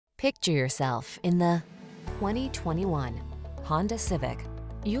Picture yourself in the 2021 Honda Civic.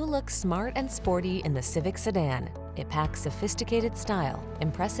 You look smart and sporty in the Civic sedan. It packs sophisticated style,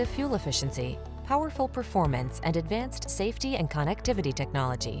 impressive fuel efficiency, powerful performance, and advanced safety and connectivity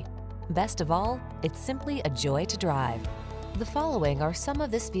technology. Best of all, it's simply a joy to drive. The following are some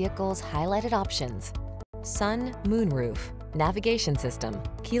of this vehicle's highlighted options: sun, moonroof, navigation system,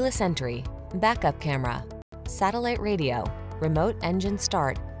 keyless entry, backup camera, satellite radio, remote engine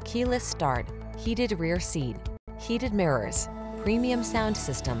start, keyless start, heated rear seat, heated mirrors, premium sound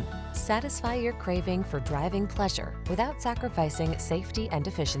system. Satisfy your craving for driving pleasure without sacrificing safety and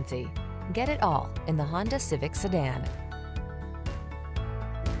efficiency. Get it all in the Honda Civic sedan.